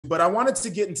but I wanted to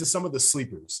get into some of the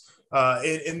sleepers.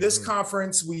 In this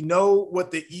conference, we know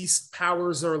what the East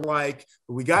powers are like.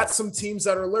 But we got some teams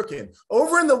that are lurking.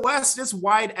 Over in the West, it's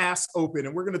wide ass open.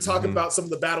 And we're going to talk about some of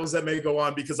the battles that may go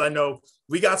on because I know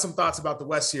we got some thoughts about the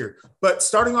West here. But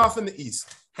starting off in the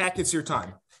East, Hack, it's your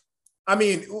time. I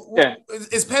mean,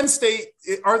 is Penn State,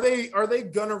 are they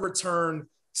going to return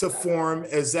to form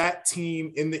as that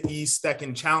team in the East that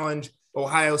can challenge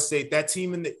Ohio State, that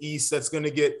team in the East that's going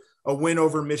to get a win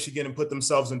over Michigan and put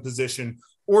themselves in position?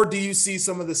 Or do you see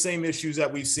some of the same issues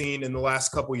that we've seen in the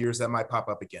last couple of years that might pop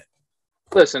up again?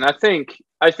 Listen, I think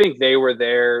they were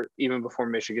there even before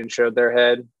Michigan showed their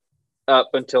head up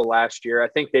until last year. I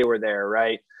think they were there,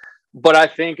 right? But I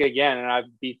think, again, and I've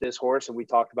beat this horse and we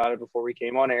talked about it before we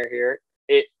came on air here,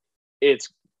 it's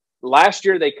last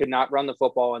year they could not run the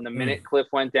football. And the minute Cliff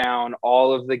went down,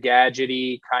 all of the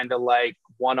gadgety kind of like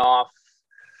one-off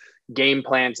game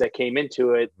plans that came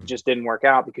into it just didn't work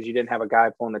out because you didn't have a guy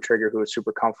pulling the trigger who was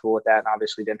super comfortable with that and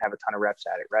obviously didn't have a ton of reps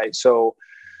at it, right? So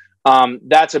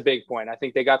that's a big point. I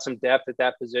think they got some depth at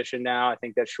that position now. I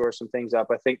think that shores some things up.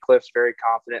 I think Cliff's very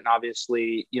confident and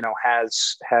obviously,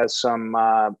 has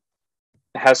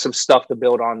some stuff to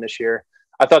build on this year.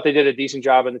 I thought they did a decent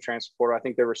job in the transfer portal. I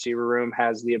think their receiver room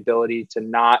has the ability to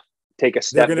not take a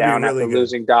step down after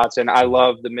losing Dotson. I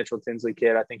love the Mitchell Tinsley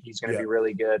kid. I think he's going to be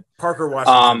really good. Parker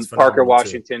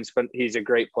Washington's he's a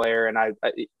great player, and I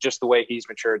just the way he's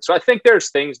matured. So I think there's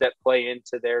things that play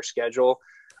into their schedule,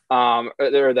 or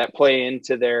that play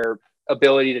into their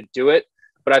ability to do it.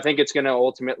 But I think it's going to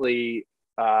ultimately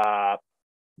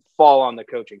fall on the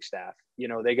coaching staff.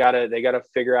 They gotta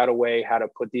figure out a way how to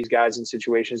put these guys in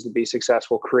situations to be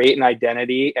successful, create an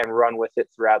identity, and run with it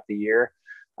throughout the year.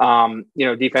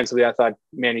 Defensively, I thought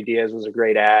Manny Diaz was a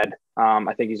great ad.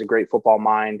 I think he's a great football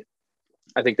mind.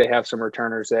 I think they have some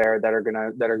returners there that are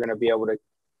gonna be able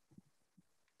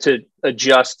to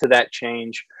adjust to that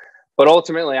change. But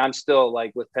ultimately, I'm still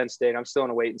like with Penn State. I'm still in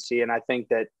a wait and see, and I think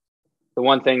that the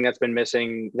one thing that's been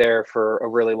missing there for a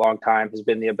really long time has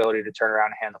been the ability to turn around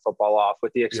and hand the football off,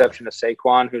 with the exception of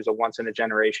Saquon, who's a once in a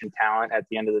generation talent. At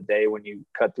the end of the day, when you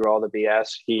cut through all the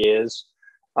BS, he is.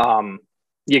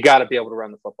 You got to be able to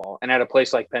run the football. And at a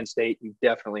place like Penn State, you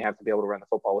definitely have to be able to run the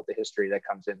football with the history that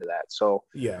comes into that. So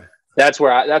that's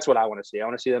what I want to see. I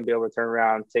want to see them be able to turn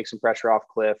around, take some pressure off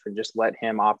Cliff, and just let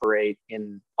him operate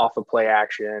off of play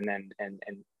action and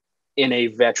in a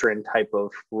veteran type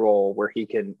of role where he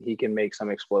can make some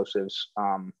explosives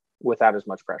without as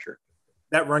much pressure.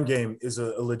 That run game is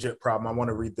a legit problem. I want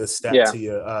to read this stat to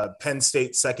you. Penn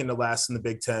State, second to last in the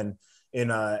Big Ten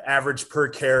in average per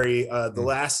carry. The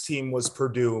last team was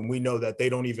Purdue, and we know that they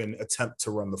don't even attempt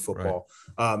to run the football.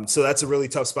 Right. So that's a really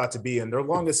tough spot to be in. Their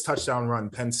longest touchdown run,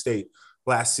 Penn State,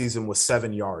 last season was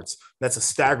 7 yards. That's a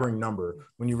staggering number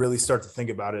when you really start to think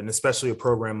about it, and especially a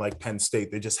program like Penn State.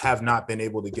 They just have not been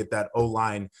able to get that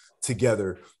O-line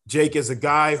together. Jake, is a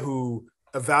guy who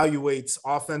evaluates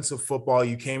offensive football.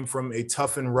 You came from a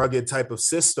tough and rugged type of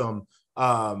system.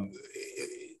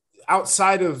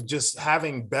 Outside of just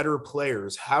having better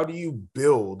players, how do you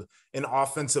build an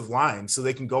offensive line so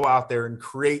they can go out there and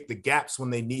create the gaps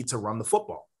when they need to run the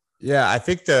football? Yeah, I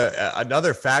think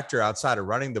another factor outside of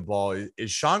running the ball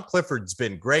is Sean Clifford's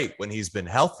been great when he's been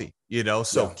healthy,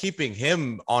 keeping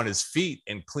him on his feet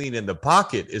and clean in the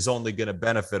pocket is only going to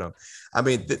benefit him. I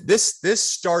mean, this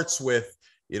starts with,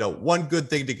 one good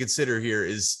thing to consider here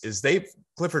is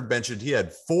Clifford mentioned he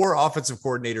had 4 offensive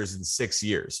coordinators in 6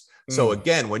 years. So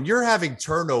again, when you're having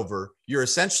turnover, you're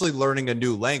essentially learning a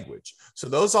new language. So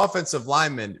those offensive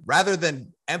linemen, rather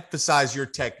than emphasize your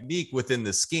technique within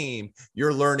the scheme,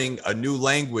 you're learning a new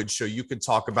language so you can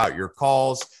talk about your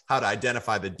calls, how to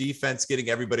identify the defense, getting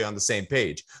everybody on the same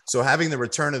page. So having the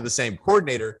return of the same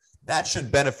coordinator, that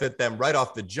should benefit them right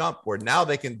off the jump, where now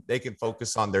they can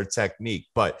focus on their technique.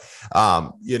 But,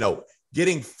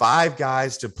 getting 5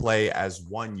 guys to play as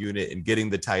one unit and getting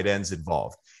the tight ends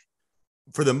involved.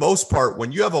 For the most part,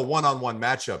 when you have a one-on-one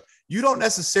matchup, you don't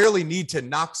necessarily need to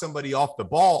knock somebody off the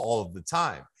ball all of the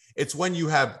time. It's when you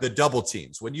have the double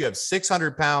teams, when you have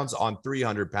 600 pounds on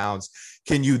 300 pounds,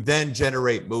 can you then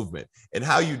generate movement? And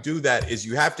how you do that is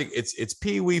you have to, it's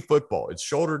pee-wee football. It's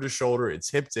shoulder to shoulder. It's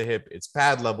hip to hip. It's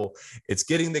pad level. It's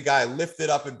getting the guy lifted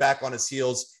up and back on his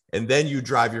heels, and then you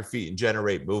drive your feet and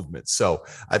generate movement. So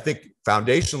I think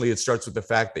foundationally, it starts with the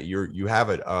fact that you have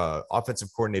an offensive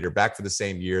coordinator back for the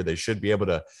same year. They should be able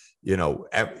to,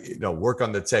 work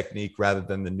on the technique rather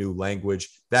than the new language.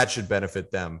 That should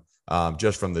benefit them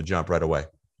just from the jump right away.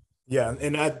 Yeah,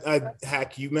 and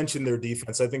Hack, you mentioned their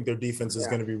defense. I think their defense is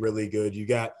going to be really good. You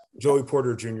got Joey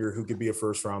Porter Jr., who could be a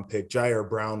first-round pick. Jair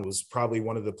Brown was probably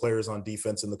one of the players on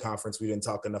defense in the conference we didn't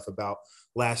talk enough about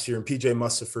last year. And PJ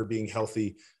Mustipher being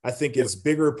healthy, I think is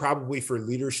bigger probably for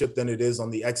leadership than it is on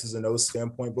the X's and O's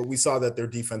standpoint. But we saw that their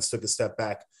defense took a step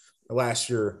back last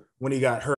year when he got hurt.